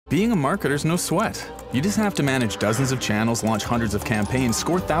Being a marketer's no sweat. You just have to manage dozens of channels, launch hundreds of campaigns,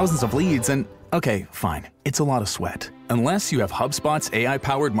 score thousands of leads, and okay, fine, it's a lot of sweat. Unless you have HubSpot's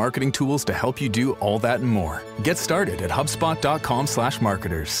AI-powered marketing tools to help you do all that and more. Get started at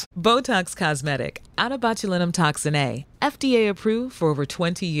HubSpot.com/marketers. Botox Cosmetic, out of botulinum toxin A, FDA approved for over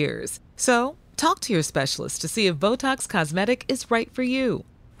 20 years. So, talk to your specialist to see if Botox Cosmetic is right for you.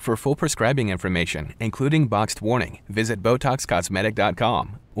 For full prescribing information, including boxed warning, visit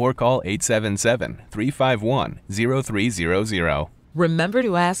BotoxCosmetic.com or call 877-351-0300. Remember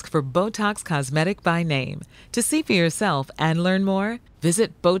to ask for Botox Cosmetic by name. To see for yourself and learn more,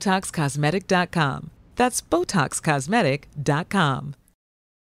 visit BotoxCosmetic.com. That's BotoxCosmetic.com.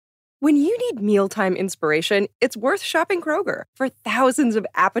 When you need mealtime inspiration, it's worth shopping Kroger for thousands of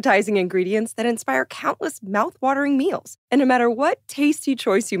appetizing ingredients that inspire countless mouth-watering meals. And no matter what tasty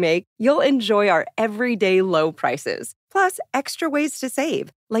choice you make, you'll enjoy our everyday low prices. Plus, extra ways to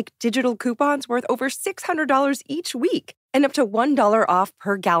save, like digital coupons worth over $600 each week and up to $1 off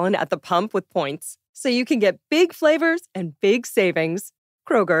per gallon at the pump with points. So you can get big flavors and big savings.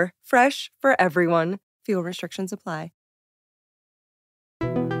 Kroger, fresh for everyone. Fuel restrictions apply.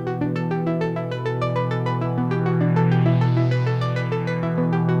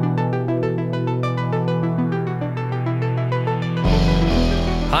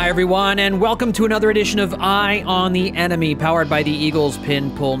 Hi, everyone, and welcome to another edition of Eye on the Enemy, powered by the Eagles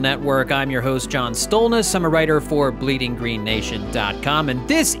Pin Pull Network. I'm your host, John Stolnis. I'm a writer for BleedingGreenNation.com, and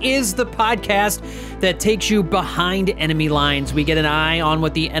this is the podcast that takes you behind enemy lines. We get an eye on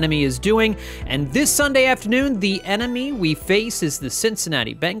what the enemy is doing, and this Sunday afternoon, the enemy we face is the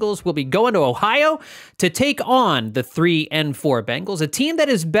Cincinnati Bengals. We'll be going to Ohio to take on the 3-4 Bengals, a team that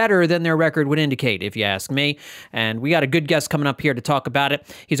is better than their record would indicate, if you ask me, and we got a good guest coming up here to talk about it.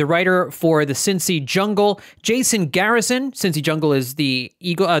 He's a writer for the Cincy Jungle, Jason Garrison. Cincy Jungle is the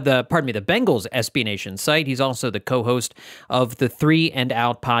Bengals SB Nation site. He's also the co-host of the 3 and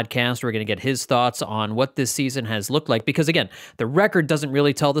Out podcast. We're going to get his thoughts on what this season has looked like, because again, the record doesn't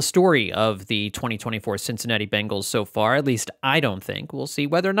really tell the story of the 2024 Cincinnati Bengals so far. At least I don't think. We'll see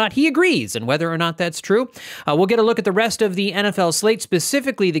whether or not he agrees and whether or not that's true. We'll get a look at the rest of the NFL slate,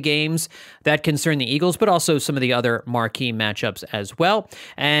 specifically the games that concern the Eagles, but also some of the other marquee matchups as well.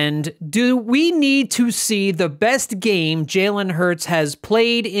 And do we need to see the best game Jalen Hurts has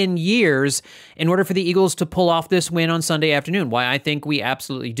played in years in order for the Eagles to pull off this win on Sunday afternoon? Why I think we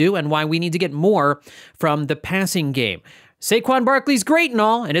absolutely do, and why we need to get more from the passing game. Saquon Barkley's great and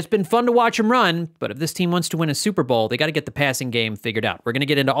all, and it's been fun to watch him run, but if this team wants to win a Super Bowl, they got to get the passing game figured out. We're going to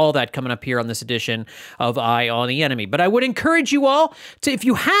get into all that coming up here on this edition of Eye on the Enemy. But I would encourage you all to, if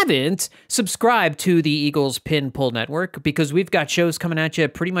you haven't, subscribe to the Eagles Pin Pull Network, because we've got shows coming at you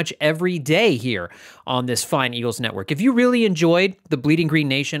pretty much every day here on this fine Eagles network. If you really enjoyed the Bleeding Green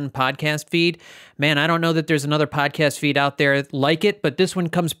Nation podcast feed, man, I don't know that there's another podcast feed out there like it, but this one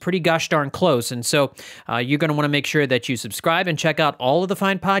comes pretty gosh darn close. And so you're going to want to make sure that you subscribe and check out all of the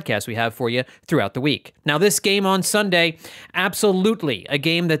fine podcasts we have for you throughout the week. Now, this game on Sunday, absolutely a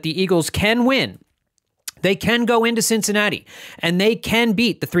game that the Eagles can win. They can go into Cincinnati, and they can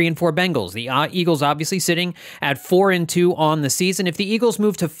beat the 3-4 Bengals. The Eagles obviously sitting at 4-2 on the season. If the Eagles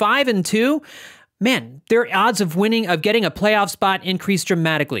move to 5-2, man, their odds of winning, of getting a playoff spot increase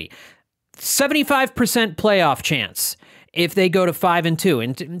dramatically. 75% playoff chance if they go to 5-2.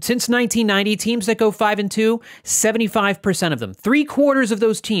 And since 1990, teams that go 5-2, 75% of them, 3/4 of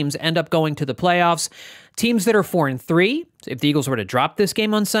those teams end up going to the playoffs. Teams that are 4-3, if the Eagles were to drop this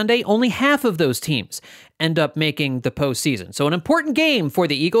game on Sunday, only half of those teams end up making the postseason. So an important game for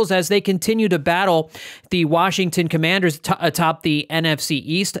the Eagles as they continue to battle the Washington Commanders atop the NFC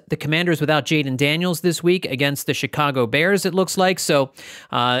East. The Commanders without Jaden Daniels this week against the Chicago Bears, it looks like. So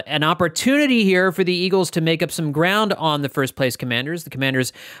an opportunity here for the Eagles to make up some ground on the first-place Commanders. The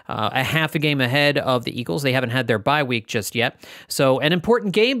Commanders a half a game ahead of the Eagles. They haven't had their bye week just yet. So an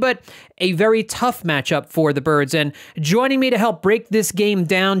important game, but a very tough matchup for the Birds. And joining me to help break this game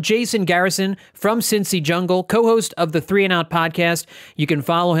down, Jason Garrison from Cincy Jungle, co-host of the 3 and Out podcast. You can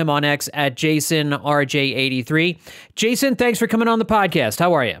follow him on X at JasonRJ83. Jason, thanks for coming on the podcast.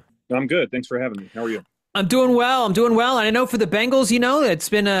 How are you? I'm good. Thanks for having me. How are you? I'm doing well. And I know for the Bengals, it's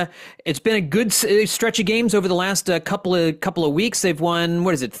been a good stretch of games over the last couple of weeks. They've won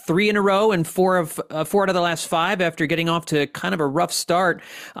 3 in a row and 4 out of the last 5 after getting off to kind of a rough start.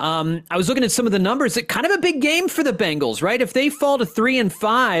 I was looking at some of the numbers. It's kind of a big game for the Bengals, right? If they fall to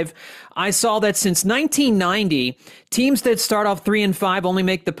 3-5, I saw that since 1990, teams that start off 3-5 only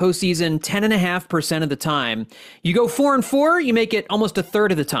make the postseason 10.5% of the time. You go 4-4, you make it almost a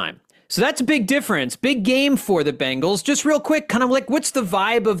third of the time. So that's a big difference. Big game for the Bengals. Just real quick, kind of like, what's the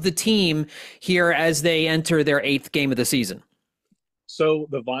vibe of the team here as they enter their 8th game of the season? So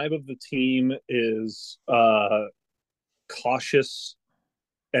the vibe of the team is cautious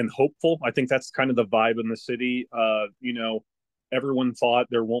and hopeful. I think that's kind of the vibe in the city. Everyone thought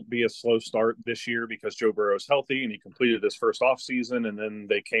there won't be a slow start this year because Joe Burrow's healthy and he completed his first offseason, and then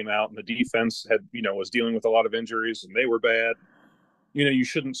they came out and the defense was dealing with a lot of injuries and they were bad. You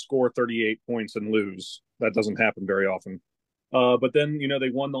shouldn't score 38 points and lose. That doesn't happen very often. But then, they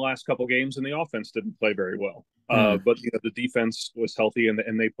won the last couple games and the offense didn't play very well. But the defense was healthy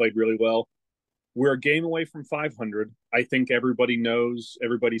and they played really well. We're a game away from 500. I think everybody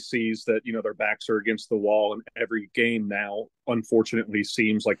sees that, their backs are against the wall, and every game now, unfortunately,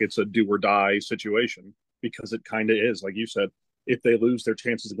 seems like it's a do or die situation, because it kind of is. Like you said, if they lose, their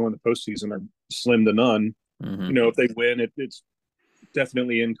chances of going to the postseason are slim to none. If they win, it's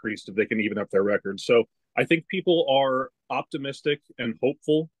definitely increased if they can even up their record. So I think people are optimistic and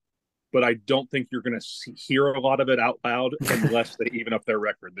hopeful, but I don't think you're going to hear a lot of it out loud unless they even up their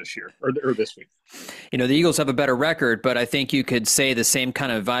record this year or this week. The Eagles have a better record, but I think you could say the same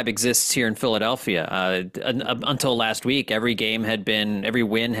kind of vibe exists here in Philadelphia. Until last week, every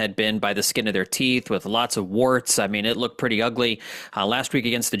win had been by the skin of their teeth with lots of warts. I mean, it looked pretty ugly. Last week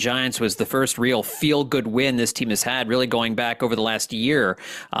against the Giants was the first real feel-good win this team has had, really going back over the last year,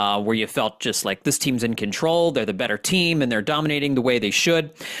 where you felt just like this team's in control, they're the better team, and they're dominating the way they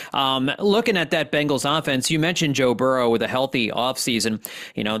should. Looking at that Bengals offense, you mentioned Joe Burrow with a healthy offseason.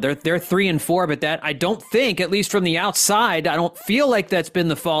 They're 3-4, but that I don't think, at least from the outside, I don't feel like that's been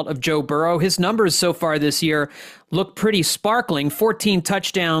the fault of Joe Burrow. His numbers so far this year look pretty sparkling. 14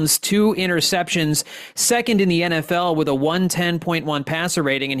 touchdowns, 2 interceptions, second in the NFL with a 110.1 passer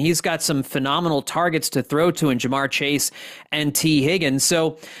rating, and he's got some phenomenal targets to throw to in Jamar Chase and T. Higgins.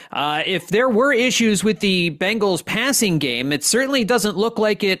 So if there were issues with the Bengals passing game, it certainly doesn't look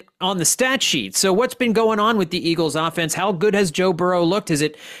like it on the stat sheet. So what's been going on with the Eagles offense? How good has Joe Burrow looked?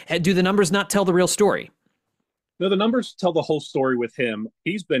 Do the numbers not tell the real story? No, the numbers tell the whole story with him.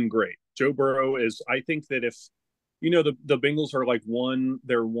 He's been great. Joe Burrow is, I think that if, the Bengals are like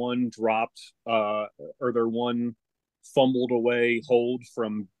they're one dropped or they're one fumbled away hold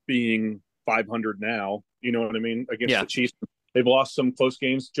from being 500 now. You know what I mean? Against the Chiefs. They've lost some close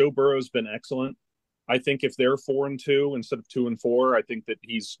games. Joe Burrow's been excellent. I think if they're 4-2 instead of 2-4, I think that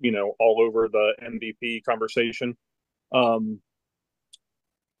he's, all over the MVP conversation.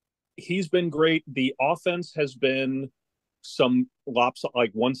 He's been great. The offense has been some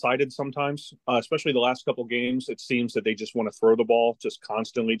one-sided sometimes, especially the last couple games. It seems that they just want to throw the ball just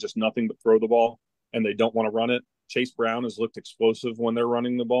constantly, just nothing but throw the ball, and they don't want to run it. Chase Brown has looked explosive when they're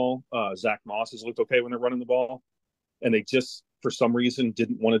running the ball. Zach Moss has looked okay when they're running the ball, and they just, for some reason,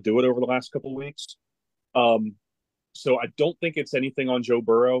 didn't want to do it over the last couple of weeks. So I don't think it's anything on Joe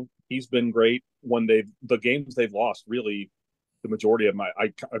Burrow. He's been great. When the games they've lost, really, the majority of them,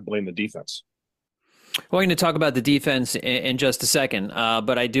 I blame the defense. We're going to talk about the defense in just a second,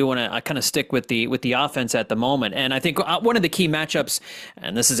 but I do want to kind of stick with the offense at the moment. And I think one of the key matchups,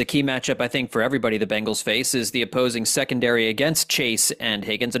 and this is a key matchup I think for everybody the Bengals face, is the opposing secondary against Chase and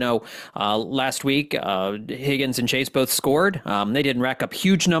Higgins. I know last week Higgins and Chase both scored. They didn't rack up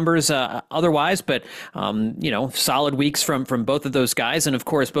huge numbers otherwise, but solid weeks from both of those guys. And of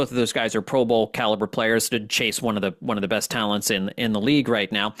course, both of those guys are Pro Bowl caliber players. To Chase, one of the best talents in the league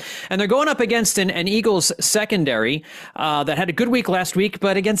right now, and they're going up against an Eagles secondary that had a good week last week,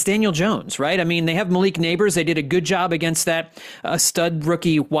 but against Daniel Jones, right? I mean, they have Malik Neighbors. They did a good job against that stud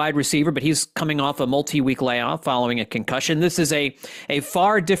rookie wide receiver, but he's coming off a multi-week layoff following a concussion. This is a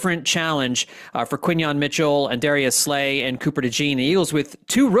far different challenge for Quinyon Mitchell and Darius Slay and Cooper DeJean. The Eagles with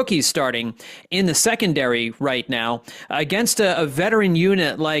 2 rookies starting in the secondary right now against a veteran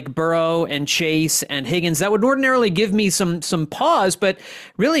unit like Burrow and Chase and Higgins. That would ordinarily give me some pause, but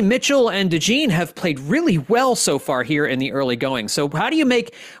really Mitchell and DeJean have played really well so far here in the early going. So what do you make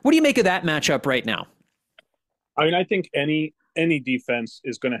of that matchup right now? I mean, I think any defense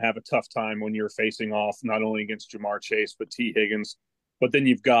is going to have a tough time when you're facing off not only against Jamar Chase, but T. Higgins. But then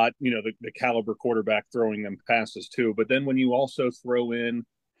you've got, the caliber quarterback throwing them passes too. But then when you also throw in,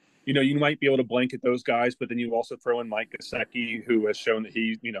 you might be able to blanket those guys, but then you also throw in Mike Gesicki, who has shown that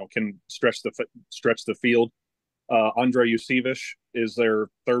he, can stretch the field. Andre Yusevich is their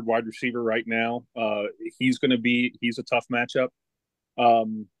third wide receiver right now. He's a tough matchup.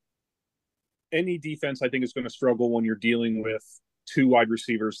 Any defense, I think, is going to struggle when you're dealing with 2 wide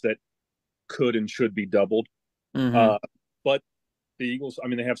receivers that could and should be doubled. But the Eagles, I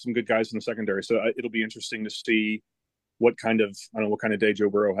mean, they have some good guys in the secondary, so it'll be interesting to see what kind of day Joe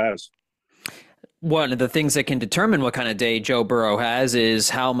Burrow has. One of the things that can determine what kind of day Joe Burrow has is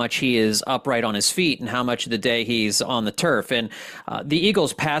how much he is upright on his feet and how much of the day he's on the turf. And the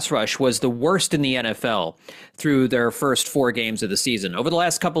Eagles' pass rush was the worst in the NFL through their first 4 games of the season. Over the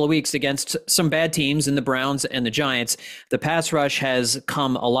last couple of weeks against some bad teams in the Browns and the Giants, the pass rush has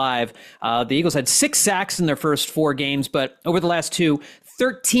come alive. The Eagles had 6 sacks in their first 4 games, but over the last 2,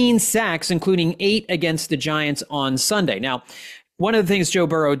 13 sacks, including 8 against the Giants on Sunday. Now, one of the things Joe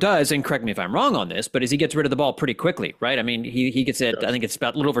Burrow does, and correct me if I'm wrong on this, but is he gets rid of the ball pretty quickly, right? I mean, he gets it, I think it's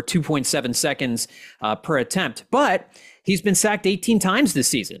about a little over 2.7 seconds per attempt, but he's been sacked 18 times this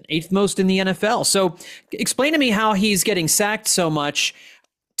season, 8th most in the NFL. So explain to me how he's getting sacked so much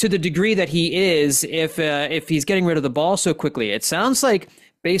to the degree that he is if he's getting rid of the ball so quickly. It sounds like,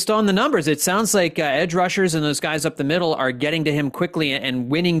 based on the numbers, it sounds like edge rushers and those guys up the middle are getting to him quickly and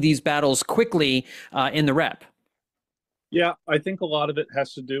winning these battles quickly in the rep. Yeah, I think a lot of it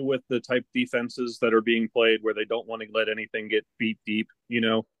has to do with the type defenses that are being played where they don't want to let anything get beat deep,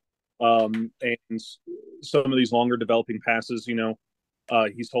 and some of these longer developing passes,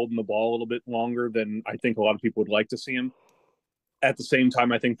 he's holding the ball a little bit longer than I think a lot of people would like to see him. At the same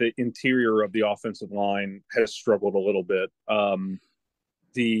time, I think the interior of the offensive line has struggled a little bit.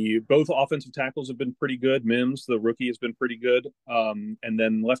 Both offensive tackles have been pretty good. Mims, the rookie, has been pretty good. And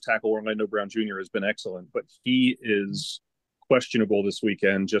then left tackle Orlando Brown Jr. has been excellent, but he is questionable this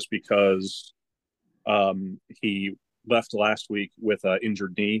weekend just because he left last week with an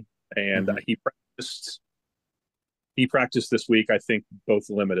injured knee, and he practiced this week, I think, both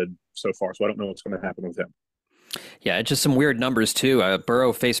limited so far. So I don't know what's going to happen with him. Yeah, just some weird numbers, too.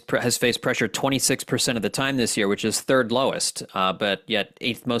 Burrow has faced pressure 26% of the time this year, which is 3rd lowest, but yet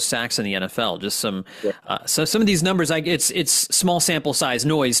 8th most sacks in the NFL. Just some, so some of these numbers, it's small sample size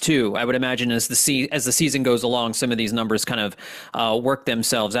noise, too. I would imagine as the season goes along, some of these numbers kind of work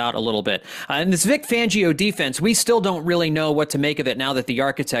themselves out a little bit. And this Vic Fangio defense, we still don't really know what to make of it now that the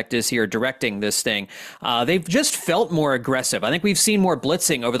architect is here directing this thing. They've just felt more aggressive. I think we've seen more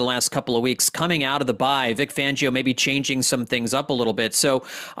blitzing over the last couple of weeks coming out of the bye. Vic Fangio maybe changing some things up a little bit. So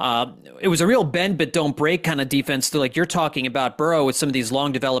it was a real bend but don't break kind of defense, like you're talking about Burrow with some of these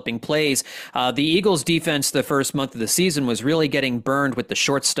long developing plays. The Eagles defense the first month of the season was really getting burned with the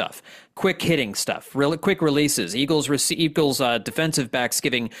short stuff, quick hitting stuff, really quick releases. Eagles defensive backs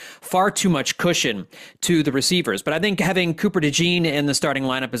giving far too much cushion to the receivers. But I think having Cooper DeJean in the starting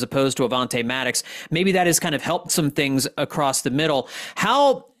lineup as opposed to Avonte Maddox, maybe that has kind of helped some things across the middle.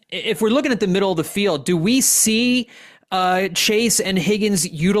 If we're looking at the middle of the field, do we see Chase and Higgins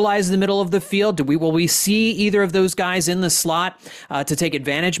utilize the middle of the field? Will we see either of those guys in the slot to take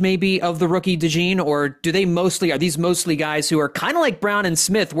advantage maybe of the rookie DeJean, or are these mostly guys who are kind of like Brown and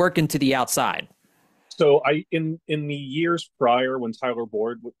Smith working to the outside? So in the years prior, when Tyler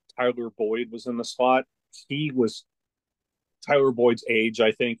Boyd was in the slot, he was Tyler Boyd's age,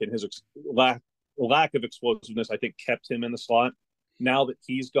 I think, and his lack of explosiveness, I think, kept him in the slot. Now that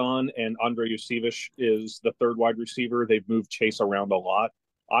he's gone and Andre Yosevich is the 3rd wide receiver, they've moved Chase around a lot.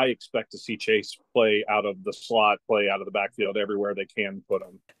 I expect to see Chase play out of the slot, play out of the backfield everywhere they can put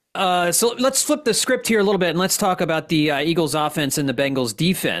him. So let's flip the script here a little bit and let's talk about the Eagles offense and the Bengals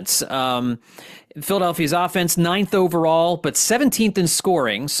defense. Philadelphia's offense, 9th overall, but 17th in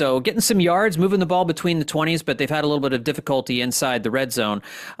scoring. So getting some yards, moving the ball between the 20s, but they've had a little bit of difficulty inside the red zone.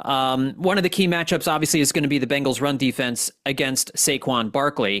 One of the key matchups, obviously, is going to be the Bengals' run defense against Saquon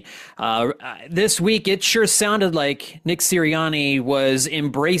Barkley. This week, it sure sounded like Nick Sirianni was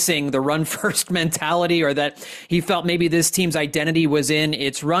embracing the run-first mentality, or that he felt maybe this team's identity was in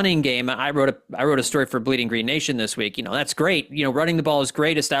its running game. I wrote a story for Bleeding Green Nation this week. That's great. Running the ball is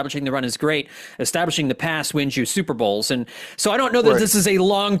great. Establishing the run is great. Establishing the pass wins you Super Bowls. And so I don't know that this is a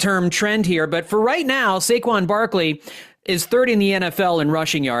long-term trend here, but for right now, Saquon Barkley is 3rd in the NFL in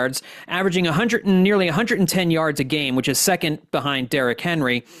rushing yards, averaging nearly 110 yards a game, which is 2nd behind Derrick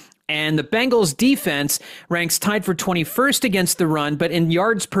Henry. And the Bengals defense ranks tied for 21st against the run, but in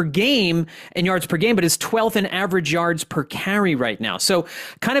yards per game, but is 12th in average yards per carry right now. So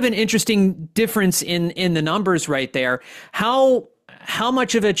kind of an interesting difference in the numbers right there. How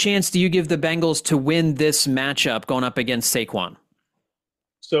much of a chance do you give the Bengals to win this matchup going up against Saquon?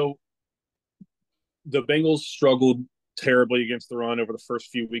 So the Bengals struggled terribly against the run over the first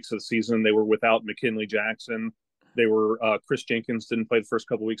few weeks of the season. They were without McKinley Jackson. Chris Jenkins didn't play the first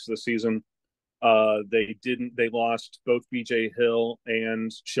couple of weeks of the season. They lost both BJ Hill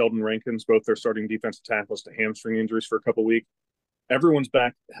and Sheldon Rankins, both their starting defensive tackles, to hamstring injuries for a couple of weeks. Everyone's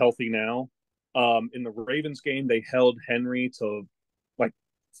back healthy now. In the Ravens game, they held Henry to like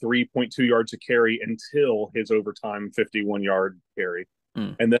 3.2 yards a carry until his overtime 51-yard carry.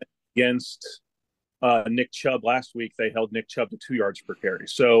 And then against Nick Chubb last week, they held Nick Chubb to 2 yards per carry.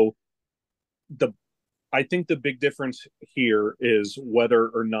 So I think the big difference here is whether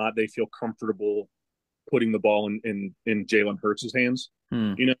or not they feel comfortable putting the ball in Jalen Hurts' hands.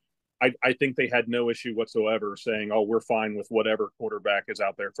 You know, I think they had no issue whatsoever saying, oh, we're fine with whatever quarterback is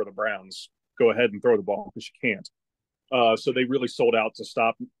out there for the Browns. Go ahead and throw the ball because you can't. So they really sold out to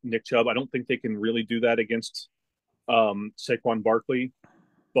stop Nick Chubb. I don't think they can really do that against Saquon Barkley,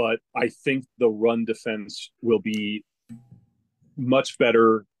 but I think the run defense will be much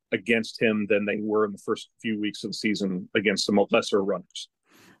better against him than they were in the first few weeks of the season against some lesser runners.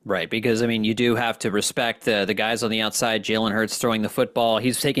 Right, because, I mean, you do have to respect the guys on the outside. Jalen Hurts throwing the football.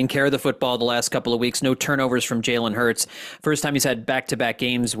 He's taken care of the football the last couple of weeks. No turnovers from Jalen Hurts. First time he's had back-to-back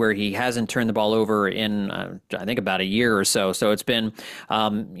games where he hasn't turned the ball over in, I think, about a year or so. So it's been,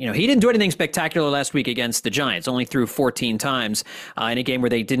 he didn't do anything spectacular last week against the Giants, only threw 14 times in a game where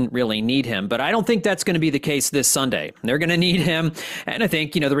they didn't really need him. But I don't think that's going to be the case this Sunday. They're going to need him. And I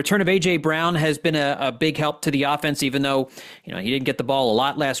think, the return of A.J. Brown has been a big help to the offense, even though, he didn't get the ball a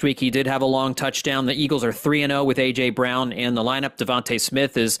lot last week. He did have a long touchdown. The Eagles are 3-0 with A.J. Brown in the lineup. Devontae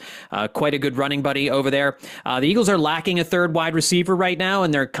Smith is quite a good running buddy over there. The Eagles are lacking a third wide receiver right now,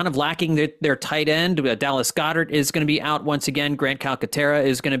 and they're kind of lacking their tight end. Dallas Goedert is going to be out once again. Grant Calcaterra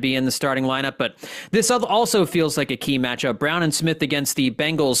is going to be in the starting lineup, but this also feels like a key matchup. Brown and Smith against the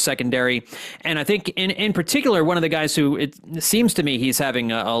Bengals secondary, and I think in particular, one of the guys who it seems to me he's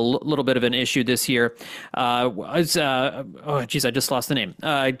having a little bit of an issue this year is, I just lost the name.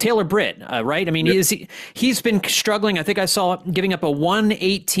 Taylor Britt, right? I mean, he's been struggling. I think I saw giving up a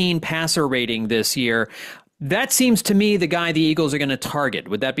 118 passer rating this year. That seems to me the guy the Eagles are going to target.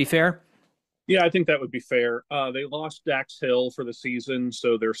 Would that be fair? Yeah, I think that would be fair. They lost Dax Hill for the season,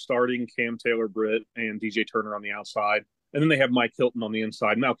 so they're starting Cam Taylor Britt and DJ Turner on the outside. And then they have Mike Hilton on the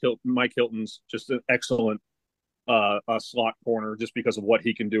inside. Now, Mike Hilton's just an excellent slot corner just because of what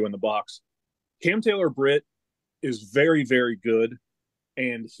he can do in the box. Cam Taylor Britt is very, very good.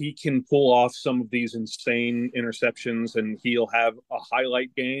 And he can pull off some of these insane interceptions, and he'll have a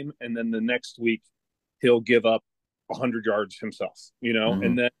highlight game, and then the next week he'll give up 100 yards himself,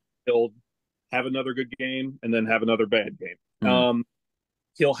 and then he'll have another good game and then have another bad game.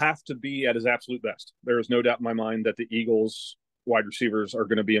 He'll have to be at his absolute best. There is no doubt in my mind that the Eagles wide receivers are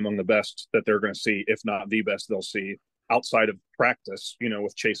going to be among the best that they're going to see, if not the best they'll see outside of practice,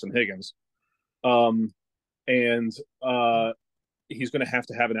 with Chase and Higgins. He's going to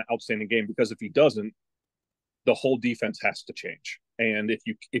have an outstanding game, because if he doesn't, the whole defense has to change. And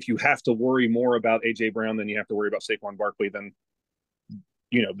if you have to worry more about A.J. Brown than you have to worry about Saquon Barkley, then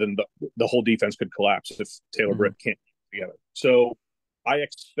the whole defense could collapse if Taylor Britt can't get together. So I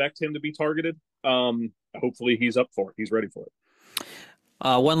expect him to be targeted. Hopefully he's up for it. He's ready for it.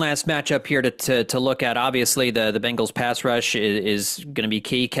 One last matchup here to look at. Obviously, the Bengals pass rush is going to be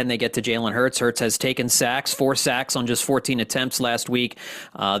key. Can they get to Jalen Hurts? Hurts has taken 4 sacks on just 14 attempts last week.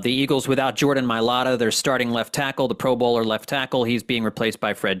 The Eagles without Jordan Mailata, their starting left tackle, the Pro Bowler left tackle. He's being replaced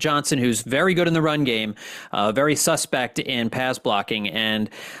by Fred Johnson, who's very good in the run game, very suspect in pass blocking. And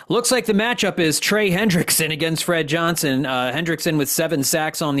looks like the matchup is Trey Hendrickson against Fred Johnson. Hendrickson with 7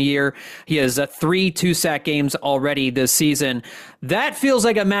 sacks on the year. He has 3 2-sack games already this season. That feels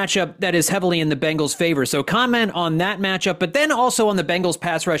like a matchup that is heavily in the Bengals' favor. So comment on that matchup, but then also on the Bengals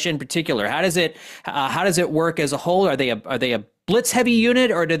pass rush in particular. How does it work as a whole? Are they a blitz heavy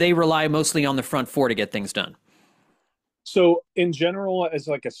unit, or do they rely mostly on the front four to get things done? So in general, as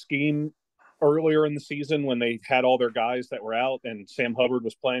like a scheme earlier in the season when they had all their guys that were out and Sam Hubbard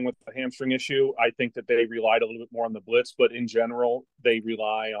was playing with a hamstring issue, I think that they relied a little bit more on the blitz, but in general, they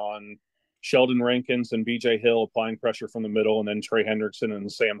rely on Sheldon Rankins and BJ Hill applying pressure from the middle, and then Trey Hendrickson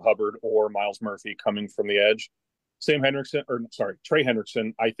and Sam Hubbard or Miles Murphy coming from the edge. Trey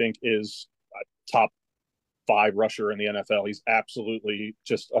Hendrickson, I think, is a top 5 rusher in the NFL. He's absolutely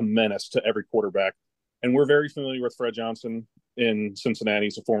just a menace to every quarterback. And we're very familiar with Fred Johnson in Cincinnati.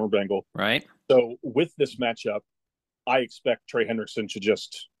 He's a former Bengal. Right. So with this matchup, I expect Trey Hendrickson to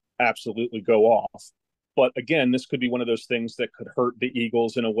just absolutely go off. But again, this could be one of those things that could hurt the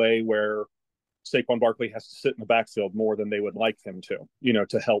Eagles in a way where Saquon Barkley has to sit in the backfield more than they would like him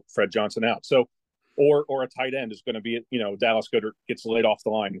to help Fred Johnson out. So, or a tight end is going to be, Dallas Goedert gets laid off the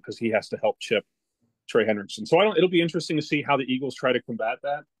line because he has to help chip Trey Hendrickson. So it'll be interesting to see how the Eagles try to combat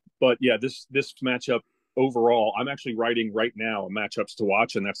that. But yeah, this matchup overall, I'm actually writing right now matchups to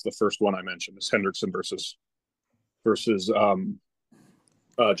watch, and that's the first one I mentioned is Hendrickson versus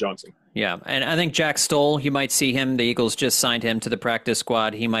Johnson. Yeah, and I think Jack Stoll, you might see him. The Eagles just signed him to the practice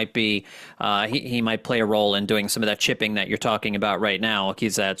squad. He might be, he might play a role in doing some of that chipping that you're talking about right now.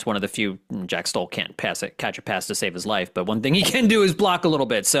 That's one of the few. Jack Stoll can't catch a pass to save his life, but one thing he can do is block a little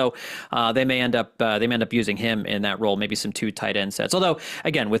bit. So they may end up using him in that role. Maybe some 2 tight end sets. Although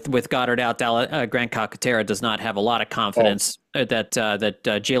again, with Goddard out, Grant Calcaterra does not have a lot of confidence that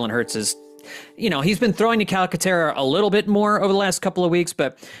Jalen Hurts is. He's been throwing to Calcaterra a little bit more over the last couple of weeks,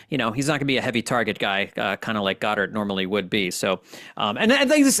 but, he's not going to be a heavy target guy, kind of like Goddard normally would be. So, and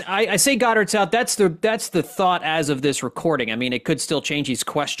I say Goddard's out. That's the thought as of this recording. I mean, it could still change. He's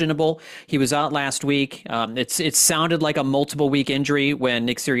questionable. He was out last week. It sounded like a multiple week injury when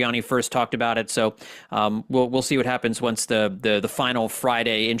Nick Sirianni first talked about it. So, we'll see what happens once the final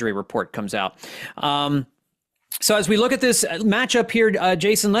Friday injury report comes out. So as we look at this matchup here,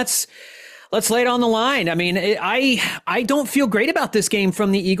 Jason, Let's lay it on the line. I mean, I don't feel great about this game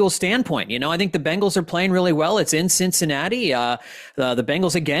from the Eagles' standpoint. I think the Bengals are playing really well. It's in Cincinnati. The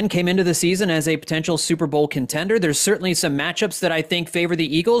Bengals, again, came into the season as a potential Super Bowl contender. There's certainly some matchups that I think favor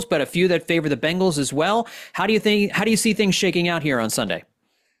the Eagles, but a few that favor the Bengals as well. How do you see things shaking out here on Sunday?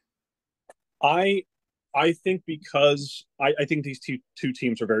 I think because I think these two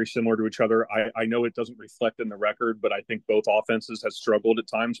teams are very similar to each other. I know it doesn't reflect in the record, but I think both offenses have struggled at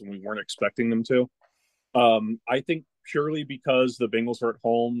times when we weren't expecting them to. I think purely because the Bengals are at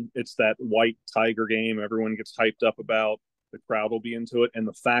home, it's that white tiger game everyone gets hyped up about. The crowd will be into it. And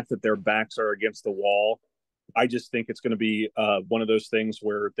the fact that their backs are against the wall, I just think it's going to be one of those things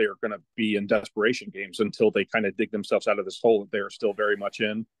where they're going to be in desperation games until they kind of dig themselves out of this hole that they're still very much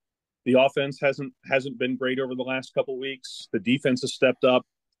in. The offense hasn't been great over the last couple of weeks. The defense has stepped up.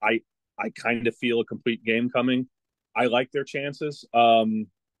 I kind of feel a complete game coming. I like their chances.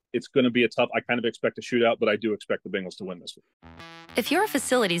 It's going to be a tough. I kind of expect a shootout, but I do expect the Bengals to win this one. If you're a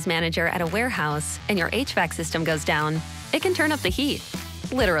facilities manager at a warehouse and your HVAC system goes down, it can turn up the heat,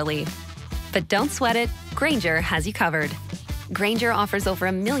 literally. But don't sweat it. Grainger has you covered. Grainger offers over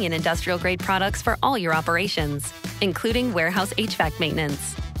 1 million industrial-grade products for all your operations, including warehouse HVAC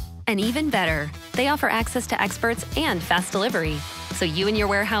maintenance. And even better, they offer access to experts and fast delivery, so you and your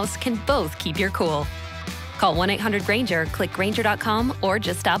warehouse can both keep your cool. Call 1-800-GRAINGER, click Grainger.com, or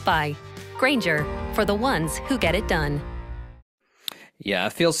just stop by. Grainger, for the ones who get it done. Yeah,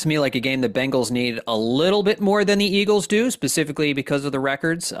 it feels to me like a game the Bengals need a little bit more than the Eagles do, specifically because of the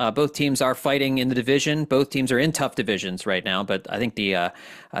records. Both teams are fighting in the division. Both teams are in tough divisions right now, but I think the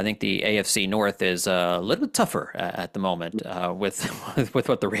AFC North is a little bit tougher at the moment with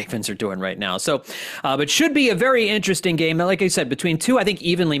what the Ravens are doing right now. So, but should be a very interesting game. Like I said, between two, I think,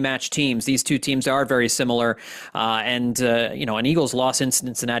 evenly matched teams. These two teams are very similar, and an Eagles loss in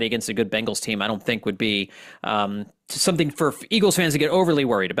Cincinnati against a good Bengals team, I don't think would be something for Eagles fans to get overly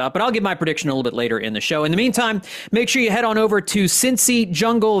worried about, but I'll give my prediction a little bit later in the show. In the meantime, make sure you head on over to Cincy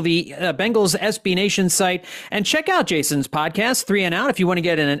Jungle, the Bengals SB Nation site, and check out Jason's podcast, 3 and Out, if you want to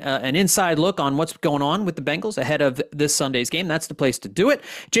get an inside look on what's going on with the Bengals ahead of this Sunday's game. That's the place to do it.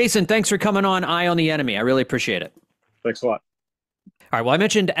 Jason, thanks for coming on Eye on the Enemy. I really appreciate it. Thanks a lot. All right, well, I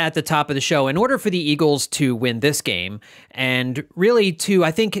mentioned at the top of the show, in order for the Eagles to win this game and really to,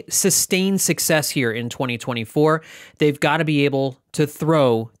 I think, sustain success here in 2024, they've got to be able to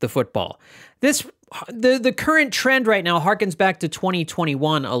throw the football. The current trend right now harkens back to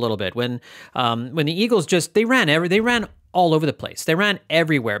 2021 a little bit when the Eagles they ran all over the place. They ran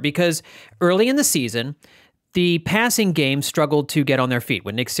everywhere because early in the season, the passing game struggled to get on their feet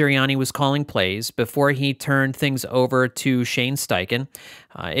when Nick Sirianni was calling plays before he turned things over to Shane Steichen.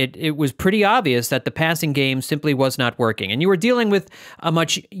 It was pretty obvious that the passing game simply was not working. And you were dealing with a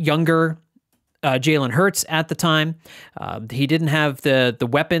much younger Jalen Hurts at the time. He didn't have the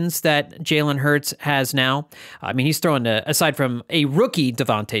weapons that Jalen Hurts has now. I mean, he's throwing to, aside from a rookie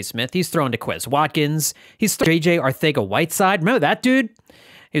Devontae Smith, he's throwing to Quez Watkins. He's throwing to J.J. Arcega-Whiteside. Remember that dude?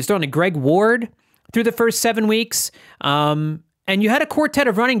 He was throwing to Greg Ward through the first 7 weeks. And you had a quartet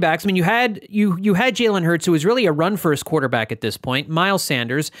of running backs. I mean, you had Jalen Hurts, who was really a run-first quarterback at this point, Miles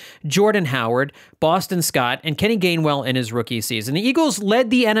Sanders, Jordan Howard, Boston Scott, and Kenny Gainwell in his rookie season. The Eagles led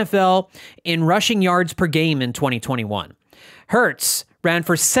the NFL in rushing yards per game in 2021. Hurts ran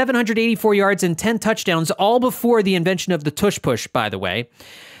for 784 yards and 10 touchdowns, all before the invention of the tush push, by the way.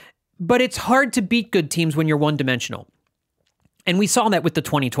 But it's hard to beat good teams when you're one-dimensional. And we saw that with the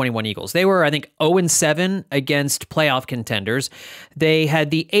 2021 Eagles. They were, I think, 0-7 against playoff contenders. They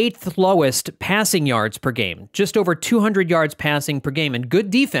had the 8th lowest passing yards per game, just over 200 yards passing per game. And good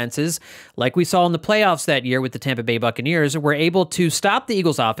defenses, like we saw in the playoffs that year with the Tampa Bay Buccaneers, were able to stop the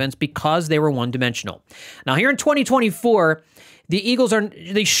Eagles offense because they were one-dimensional. Now, here in 2024, The Eagles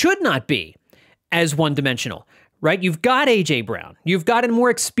they should not be as one-dimensional, right? You've got A.J. Brown. You've got a more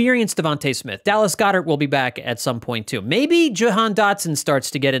experienced Devontae Smith. Dallas Goedert will be back at some point too. Maybe Jahan Dotson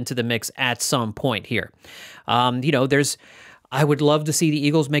starts to get into the mix at some point here. I would love to see the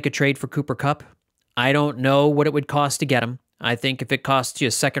Eagles make a trade for Cooper Kupp. I don't know what it would cost to get him. I think if it costs you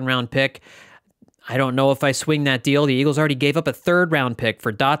a second-round pick, I don't know if I swing that deal. The Eagles already gave up a third-round pick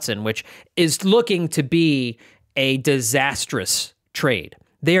for Dotson, which is looking to be a disastrous trade.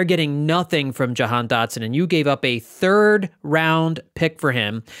 They are getting nothing from Jahan Dotson, and you gave up a third-round pick for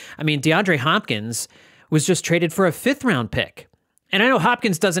him. I mean, DeAndre Hopkins was just traded for a fifth-round pick. And I know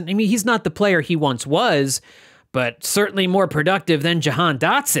Hopkins he's not the player he once was, but certainly more productive than Jahan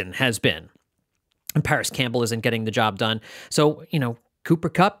Dotson has been. And Paris Campbell isn't getting the job done. So, Cooper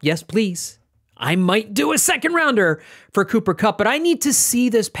Kupp, yes, please. I might do a second rounder for Cooper Kupp, but I need to see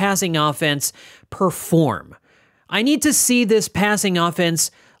this passing offense perform. I need to see this passing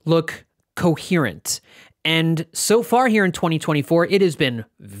offense look coherent. And so far here in 2024, it has been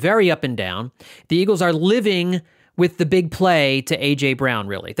very up and down. The Eagles are living with the big play to A.J. Brown,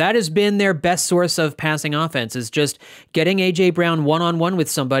 really. That has been their best source of passing offense, is just getting A.J. Brown one-on-one with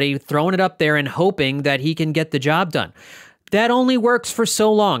somebody, throwing it up there and hoping that he can get the job done. That only works for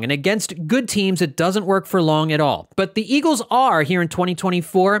so long, and against good teams, it doesn't work for long at all. But the Eagles are, here in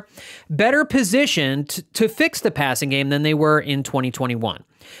 2024, better positioned to fix the passing game than they were in 2021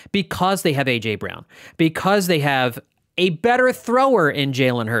 because they have A.J. Brown, because they have a better thrower in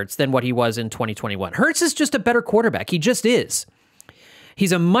Jalen Hurts than what he was in 2021. Hurts is just a better quarterback. He just is.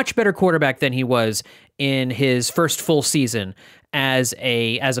 He's a much better quarterback than he was in his first full season as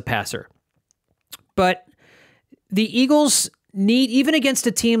a passer. But the Eagles need, even against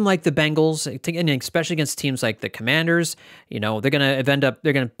a team like the Bengals, and especially against teams like the Commanders, they're going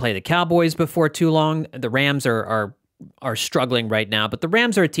to play the Cowboys before too long. The Rams are struggling right now, but the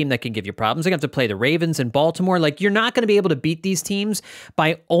Rams are a team that can give you problems. They're going to have to play the Ravens and Baltimore. You're not going to be able to beat these teams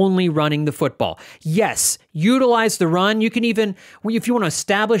by only running the football. Yes, utilize the run. You can even, if you want to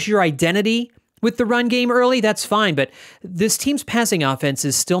establish your identity with the run game early, that's fine, but this team's passing offense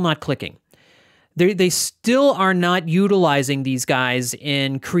is still not clicking. They still are not utilizing these guys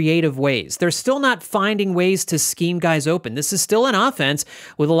in creative ways. They're still not finding ways to scheme guys open. This is still an offense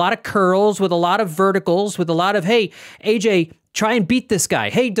with a lot of curls, with a lot of verticals, with a lot of, hey, AJ, try and beat this guy.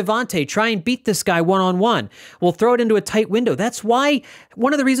 Hey, Devontae, try and beat this guy one-on-one. We'll throw it into a tight window. That's why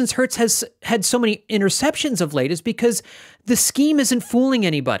one of the reasons Hurts has had so many interceptions of late is because the scheme isn't fooling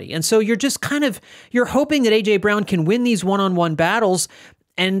anybody. And so you're just you're hoping that AJ Brown can win these one-on-one battles.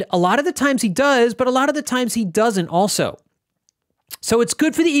 And a lot of the times he does, but a lot of the times he doesn't also. So it's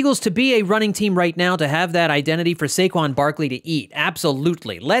good for the Eagles to be a running team right now, to have that identity for Saquon Barkley to eat.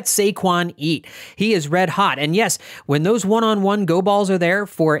 Absolutely. Let Saquon eat. He is red hot. And yes, when those one-on-one go balls are there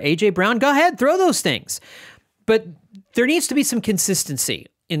for A.J. Brown, go ahead, throw those things. But there needs to be some consistency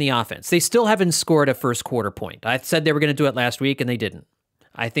in the offense. They still haven't scored a first quarter point. I said they were going to do it last week, and they didn't.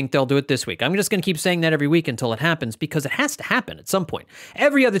 I think they'll do it this week. I'm just going to keep saying that every week until it happens, because it has to happen at some point.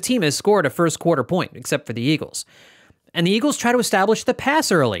 Every other team has scored a first quarter point except for the Eagles. And the Eagles try to establish the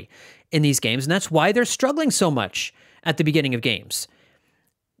pass early in these games, and that's why they're struggling so much at the beginning of games.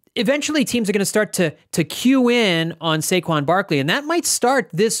 Eventually, teams are going to start to cue in on Saquon Barkley, and that might start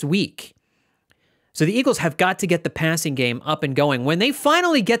this week. So the Eagles have got to get the passing game up and going. When they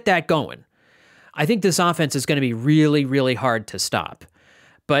finally get that going, I think this offense is going to be really, really hard to stop.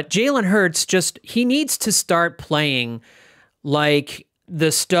 But Jalen Hurts he needs to start playing like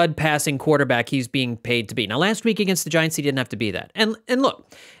the stud passing quarterback he's being paid to be. Now, last week against the Giants, he didn't have to be that. And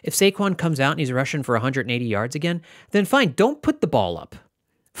look, if Saquon comes out and he's rushing for 180 yards again, then fine, don't put the ball up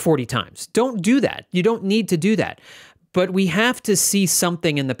 40 times. Don't do that. You don't need to do that. But we have to see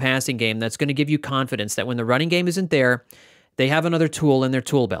something in the passing game that's going to give you confidence that when the running game isn't there, they have another tool in their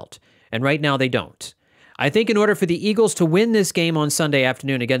tool belt. And right now they don't. I think in order for the Eagles to win this game on Sunday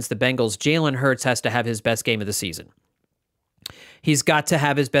afternoon against the Bengals, Jalen Hurts has to have his best game of the season. He's got to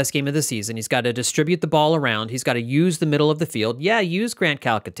have his best game of the season. He's got to distribute the ball around. He's got to use the middle of the field. Yeah, use Grant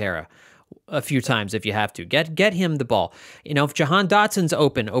Calcaterra a few times if you have to. Get him the ball. If Jahan Dotson's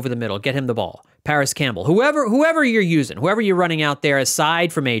open over the middle, get him the ball. Paris Campbell, whoever you're using, whoever you're running out there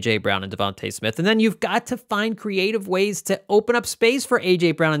aside from A.J. Brown and Devontae Smith. And then you've got to find creative ways to open up space for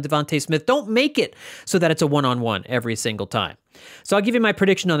A.J. Brown and Devontae Smith. Don't make it so that it's a one-on-one every single time. So I'll give you my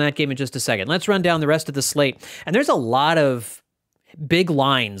prediction on that game in just a second. Let's run down the rest of the slate. And there's a lot of big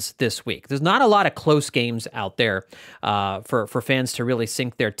lines this week. There's not a lot of close games out there for fans to really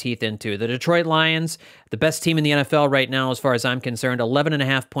sink their teeth into. The Detroit Lions, the best team in the NFL right now, as far as I'm concerned,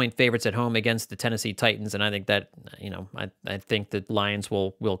 11.5-point favorites at home against the Tennessee Titans, and I think that, I think the Lions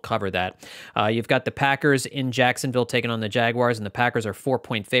will cover that. You've got the Packers in Jacksonville taking on the Jaguars, and the Packers are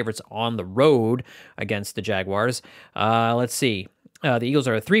 4-point favorites on the road against the Jaguars. Let's see. The Eagles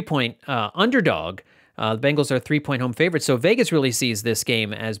are a 3-point underdog. The Bengals are 3-point home favorites, so Vegas really sees this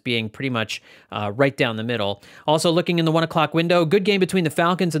game as being pretty much right down the middle. Also, looking in the 1 o'clock window, good game between the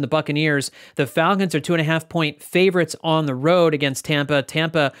Falcons and the Buccaneers. The Falcons are 2.5-point favorites on the road against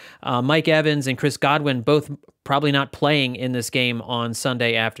Tampa. Mike Evans and Chris Godwin both probably not playing in this game on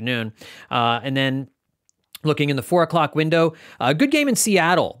Sunday afternoon. And then looking in the 4 o'clock window, a good game in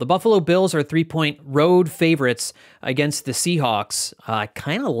Seattle. The Buffalo Bills are 3-point road favorites against the Seahawks. I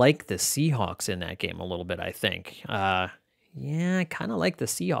kind of like the Seahawks in that game a little bit, I think. Yeah, I kind of like the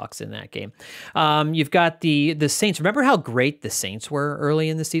Seahawks in that game. You've got the Saints. Remember how great the Saints were early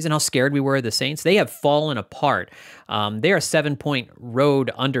in the season? How scared we were of the Saints? They have fallen apart. They are 7-point road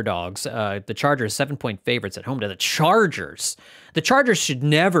underdogs. The Chargers, 7-point favorites at home to the Chargers. The Chargers should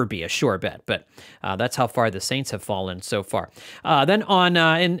never be a sure bet, but that's how far the Saints have fallen so far. Then on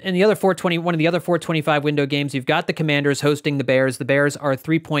in the other 420, one of the other 425 window games, you've got the Commanders hosting the Bears. The Bears are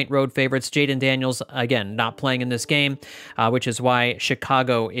 3-point road favorites. Jaden Daniels, again, not playing in this game, which is why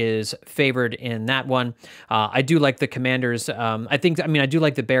Chicago is favored in that one. I do like the Commanders. I do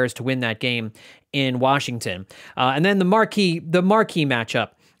like the Bears to win that game in Washington. And then the marquee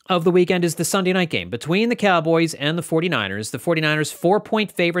matchup of the weekend is the Sunday night game between the Cowboys and the 49ers. The 49ers 4-point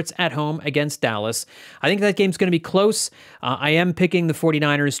favorites at home against Dallas. I think that game's going to be close. I am picking the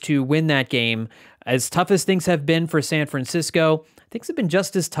 49ers to win that game. As tough as things have been for San Francisco, things have been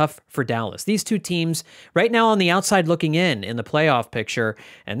just as tough for Dallas. These two teams right now on the outside looking in the playoff picture,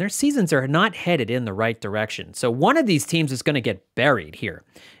 and their seasons are not headed in the right direction. So one of these teams is going to get buried here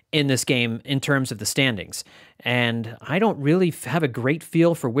in this game in terms of the standings. And I don't really have a great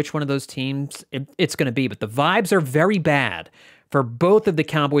feel for which one of those teams it's going to be, but the vibes are very bad for both of the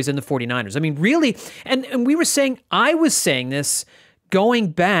Cowboys and the 49ers. I mean, really, and I was saying this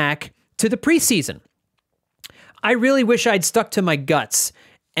going back to the preseason. I really wish I'd stuck to my guts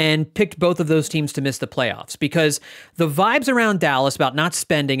and picked both of those teams to miss the playoffs, because the vibes around Dallas about not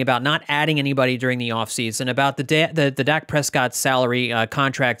spending, about not adding anybody during the offseason, about the Dak Prescott salary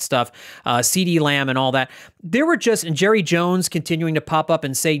contract stuff, CeeDee Lamb and all that, there were just, and Jerry Jones continuing to pop up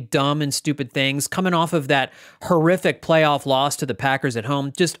and say dumb and stupid things, coming off of that horrific playoff loss to the Packers at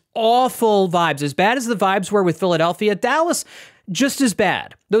home, just awful vibes. As bad as the vibes were with Philadelphia, Dallas, just as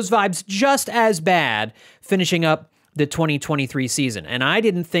bad. Those vibes just as bad finishing up the 2023 season. And I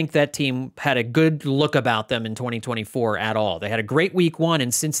didn't think that team had a good look about them in 2024 at all. They had a great week one,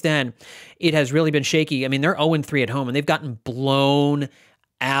 and since then, it has really been shaky. I mean, they're 0-3 at home, and they've gotten blown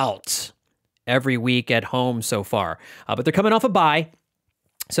out every week at home so far. But they're coming off a bye,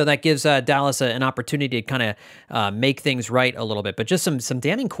 so that gives Dallas an opportunity to kind of make things right a little bit. But just some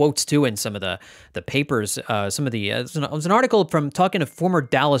damning quotes, too, in some of the papers. It was an article from talking to former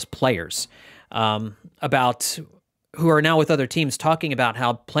Dallas players about who are now with other teams, talking about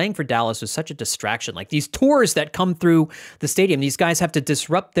how playing for Dallas was such a distraction. Like these tours that come through the stadium, these guys have to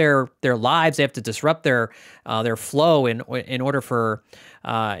disrupt their lives. They have to disrupt their flow in order for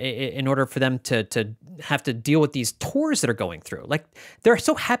them to have to deal with these tours that are going through. Like they're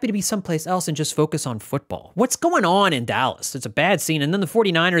so happy to be someplace else and just focus on football. What's going on in Dallas? It's a bad scene. And then the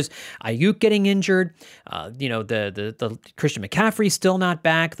 49ers, Ayuk getting injured, the Christian McCaffrey still not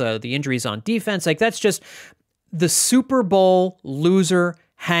back, the injuries on defense. Like that's just, the Super Bowl loser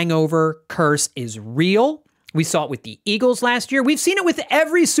hangover curse is real. We saw it with the Eagles last year. We've seen it with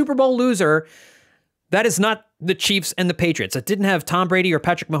every Super Bowl loser. That is not the Chiefs and the Patriots. That didn't have Tom Brady or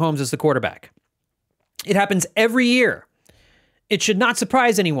Patrick Mahomes as the quarterback. It happens every year. It should not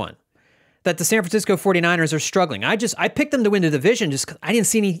surprise anyone that the San Francisco 49ers are struggling. I picked them to win the division just because I didn't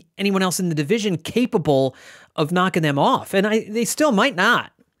see anyone else in the division capable of knocking them off. And they still might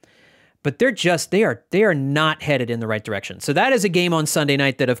not. But they are not headed in the right direction. So that is a game on Sunday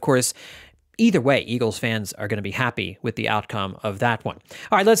night that, of course, either way, Eagles fans are going to be happy with the outcome of that one.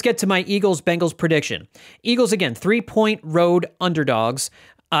 All right, let's get to my Eagles-Bengals prediction. Eagles, again, 3-point road underdogs.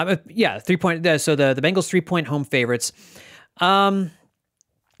 3-point. So the Bengals 3-point home favorites. I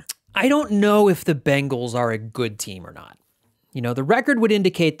don't know if the Bengals are a good team or not. You know, the record would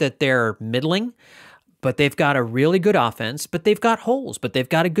indicate that they're middling, but they've got a really good offense, but they've got holes, but they've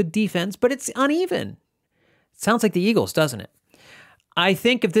got a good defense, but it's uneven. It sounds like the Eagles, doesn't it? I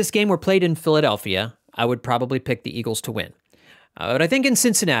think if this game were played in Philadelphia, I would probably pick the Eagles to win. But I think in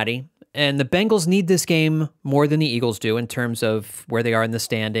Cincinnati, and the Bengals need this game more than the Eagles do in terms of where they are in the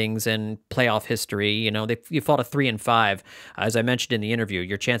standings and playoff history. You know, you fought a 3-5. As I mentioned in the interview,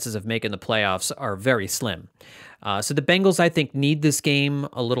 your chances of making the playoffs are very slim. So the Bengals, I think, need this game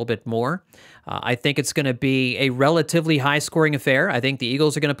a little bit more. I think it's going to be a relatively high-scoring affair. I think the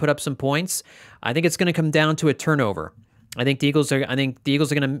Eagles are going to put up some points. I think it's going to come down to a turnover. I think the Eagles are going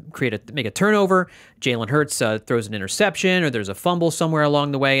to make a turnover. Jalen Hurts throws an interception, or there's a fumble somewhere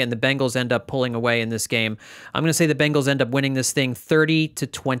along the way, and the Bengals end up pulling away in this game. I'm going to say the Bengals end up winning this thing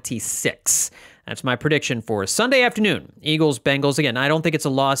 30-26. That's my prediction for Sunday afternoon. Eagles-Bengals. Again, I don't think it's a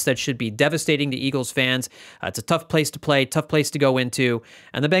loss that should be devastating to Eagles fans. It's a tough place to play, tough place to go into,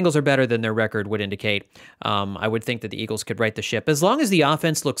 and the Bengals are better than their record would indicate. I would think that the Eagles could right the ship. As long as the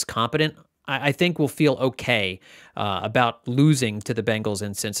offense looks competent, I think we'll feel okay about losing to the Bengals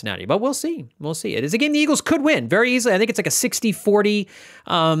in Cincinnati. But we'll see. We'll see. It is a game the Eagles could win very easily. I think it's like a 60-40.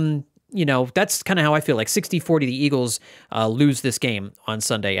 That's kind of how I feel, like 60-40 the Eagles lose this game on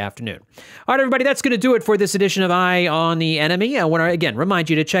Sunday afternoon. All right, everybody, that's going to do it for this edition of Eye on the Enemy. I want to, again, remind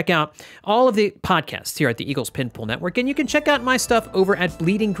you to check out all of the podcasts here at the Eagles Pinpool Network, and you can check out my stuff over at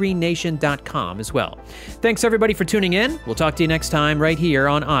bleedinggreennation.com as well. Thanks, everybody, for tuning in. We'll talk to you next time right here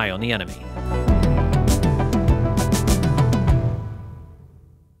on Eye on the Enemy.